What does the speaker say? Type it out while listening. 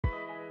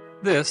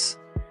This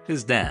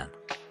is Dan.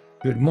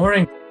 Good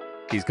morning.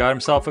 He's got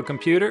himself a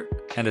computer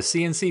and a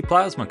CNC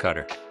plasma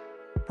cutter.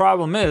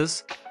 Problem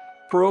is,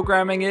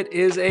 programming it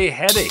is a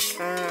headache.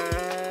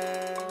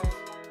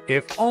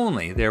 If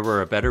only there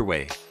were a better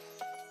way.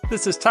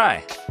 This is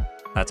Ty.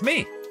 That's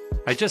me.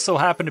 I just so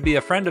happen to be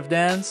a friend of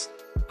Dan's.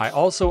 I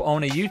also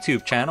own a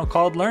YouTube channel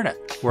called Learn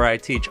It, where I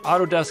teach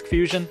Autodesk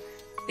Fusion,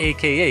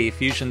 aka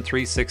Fusion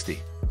 360.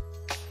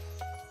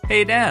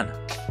 Hey Dan.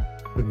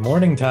 Good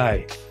morning,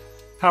 Ty.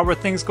 How are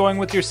things going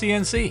with your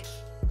CNC?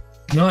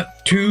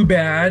 Not too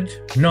bad,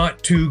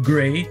 not too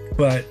great,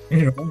 but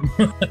you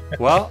know.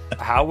 Well,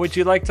 how would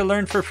you like to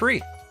learn for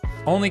free?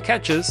 Only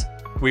catch is,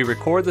 we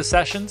record the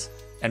sessions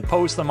and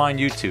post them on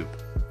YouTube.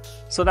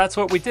 So that's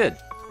what we did.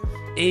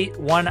 8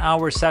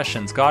 one-hour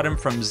sessions got him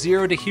from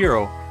zero to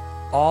hero,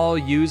 all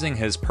using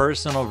his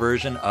personal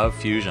version of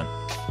Fusion.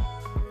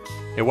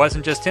 It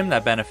wasn't just him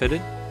that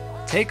benefited.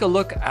 Take a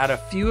look at a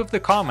few of the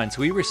comments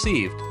we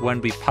received when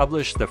we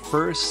published the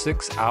first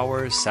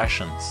 6-hour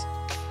sessions.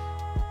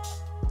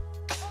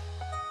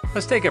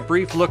 Let's take a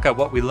brief look at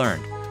what we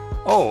learned.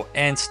 Oh,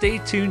 and stay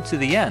tuned to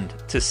the end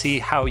to see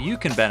how you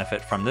can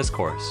benefit from this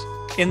course.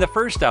 In the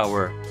first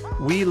hour,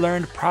 we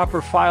learned proper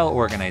file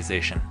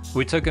organization.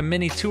 We took a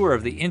mini tour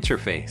of the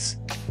interface.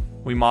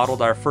 We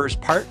modeled our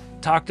first part,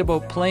 talked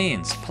about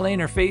planes,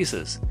 planar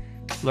faces,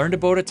 learned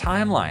about a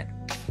timeline,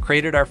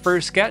 created our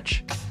first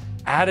sketch,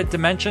 added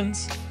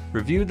dimensions,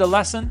 reviewed the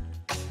lesson,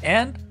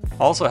 and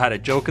also had a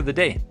joke of the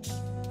day.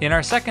 In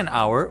our second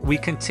hour, we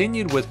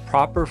continued with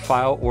proper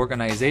file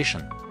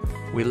organization.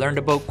 We learned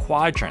about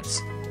quadrants.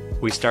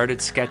 We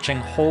started sketching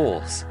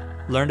holes,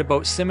 learned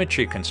about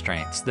symmetry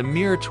constraints, the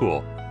mirror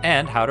tool,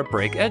 and how to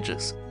break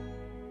edges.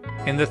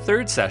 In the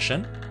third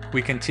session,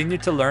 we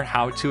continued to learn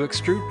how to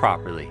extrude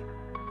properly,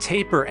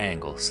 taper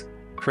angles,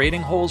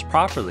 creating holes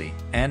properly,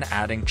 and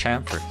adding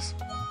chamfers.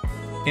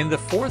 In the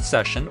fourth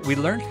session, we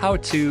learned how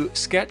to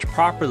sketch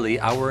properly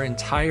our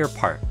entire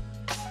part,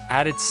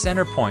 added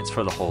center points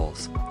for the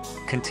holes,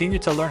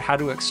 continued to learn how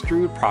to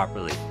extrude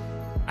properly,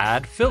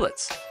 add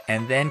fillets,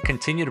 and then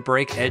continue to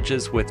break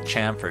edges with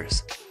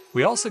chamfers.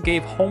 We also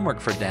gave homework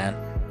for Dan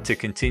to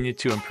continue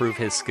to improve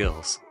his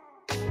skills.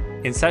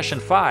 In session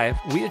 5,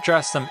 we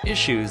addressed some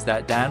issues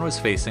that Dan was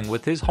facing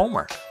with his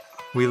homework.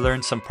 We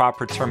learned some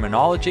proper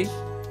terminology.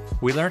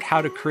 We learned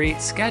how to create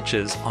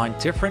sketches on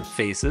different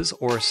faces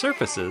or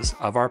surfaces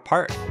of our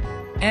part,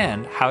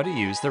 and how to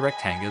use the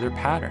rectangular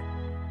pattern.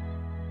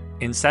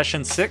 In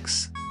session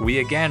 6, we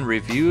again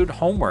reviewed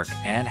homework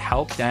and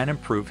helped Dan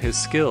improve his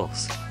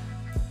skills.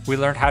 We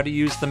learned how to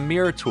use the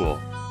mirror tool.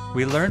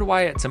 We learned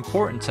why it's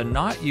important to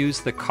not use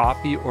the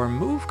copy or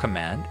move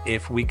command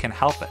if we can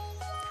help it.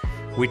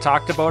 We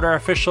talked about our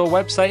official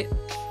website,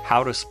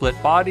 how to split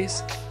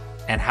bodies,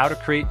 and how to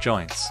create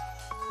joints.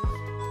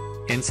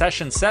 In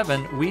session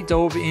 7, we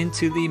dove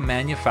into the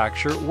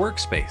manufacturer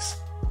workspace,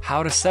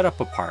 how to set up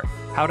a part,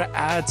 how to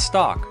add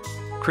stock,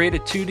 create a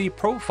 2D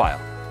profile,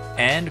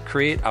 and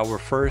create our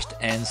first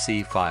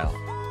NC file.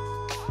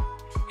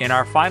 In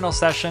our final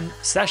session,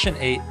 session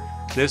 8,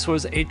 this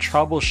was a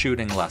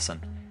troubleshooting lesson.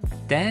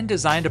 Dan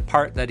designed a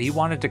part that he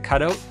wanted to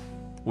cut out.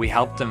 We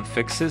helped him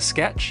fix his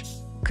sketch,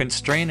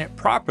 constrain it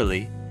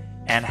properly,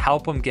 and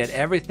help him get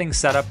everything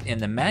set up in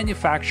the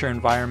manufacturer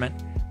environment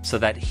so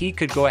that he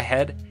could go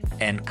ahead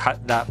and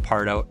cut that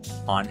part out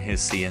on his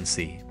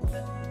CNC.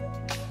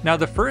 Now,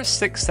 the first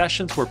 6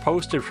 sessions were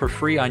posted for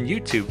free on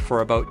YouTube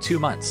for about 2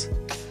 months.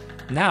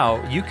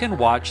 Now you can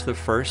watch the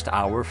first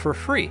hour for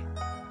free.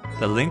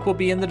 The link will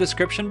be in the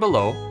description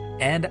below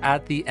and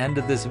at the end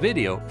of this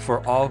video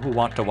for all who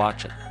want to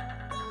watch it.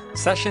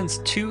 Sessions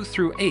 2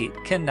 through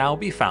 8 can now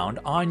be found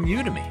on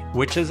Udemy,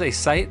 which is a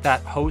site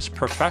that hosts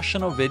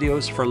professional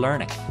videos for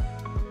learning.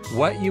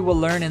 What you will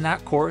learn in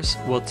that course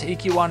will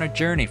take you on a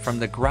journey from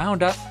the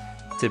ground up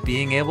to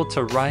being able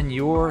to run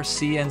your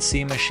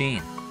CNC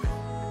machine.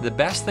 The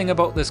best thing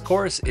about this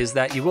course is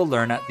that you will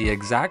learn at the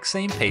exact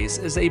same pace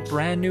as a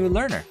brand new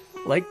learner,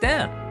 like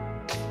Dan.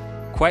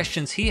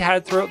 Questions he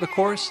had throughout the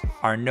course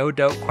are no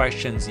doubt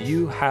questions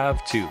you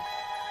have too.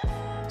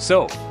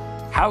 So,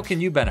 how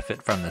can you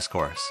benefit from this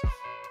course?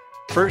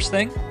 First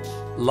thing,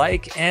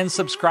 like and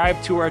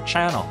subscribe to our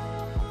channel.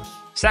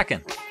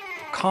 Second,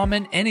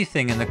 comment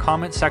anything in the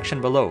comment section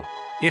below.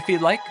 If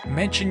you'd like,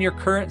 mention your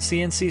current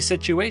CNC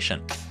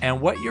situation and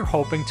what you're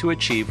hoping to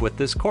achieve with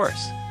this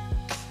course.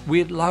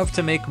 We'd love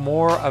to make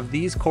more of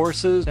these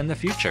courses in the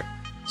future,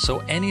 so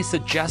any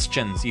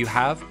suggestions you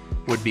have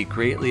would be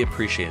greatly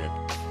appreciated.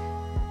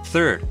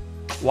 Third,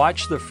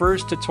 watch the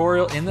first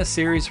tutorial in the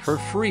series for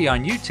free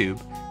on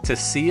YouTube to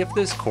see if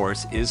this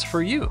course is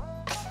for you.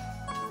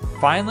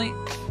 Finally,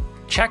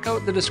 check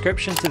out the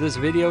description to this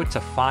video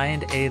to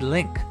find a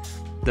link.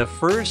 The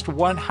first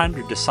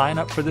 100 to sign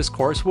up for this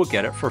course will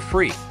get it for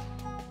free.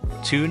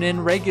 Tune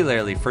in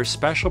regularly for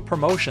special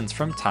promotions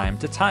from time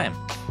to time.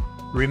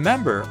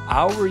 Remember,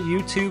 our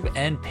YouTube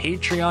and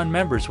Patreon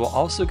members will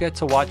also get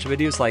to watch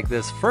videos like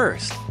this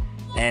first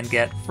and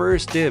get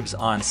first dibs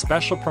on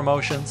special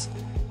promotions,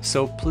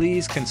 so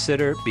please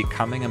consider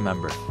becoming a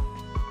member.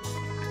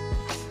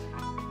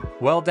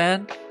 Well,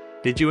 Dan,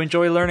 did you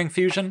enjoy learning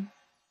Fusion?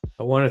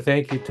 I want to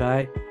thank you,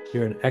 Ty.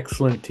 You're an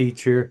excellent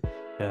teacher.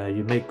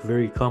 You make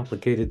very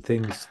complicated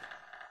things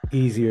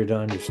easier to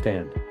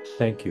understand.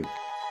 Thank you.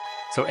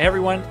 So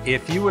everyone,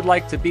 if you would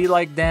like to be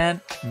like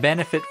Dan,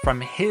 benefit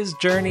from his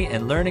journey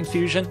in learning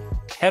Fusion,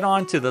 head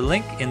on to the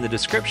link in the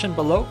description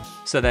below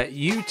so that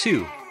you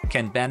too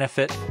can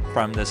benefit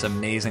from this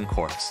amazing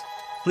course.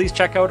 Please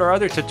check out our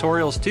other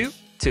tutorials too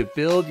to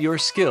build your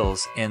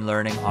skills in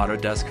learning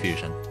Autodesk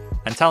Fusion.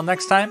 Until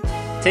next time,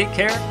 take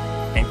care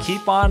and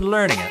keep on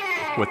learning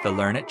it with the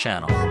Learn It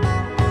channel.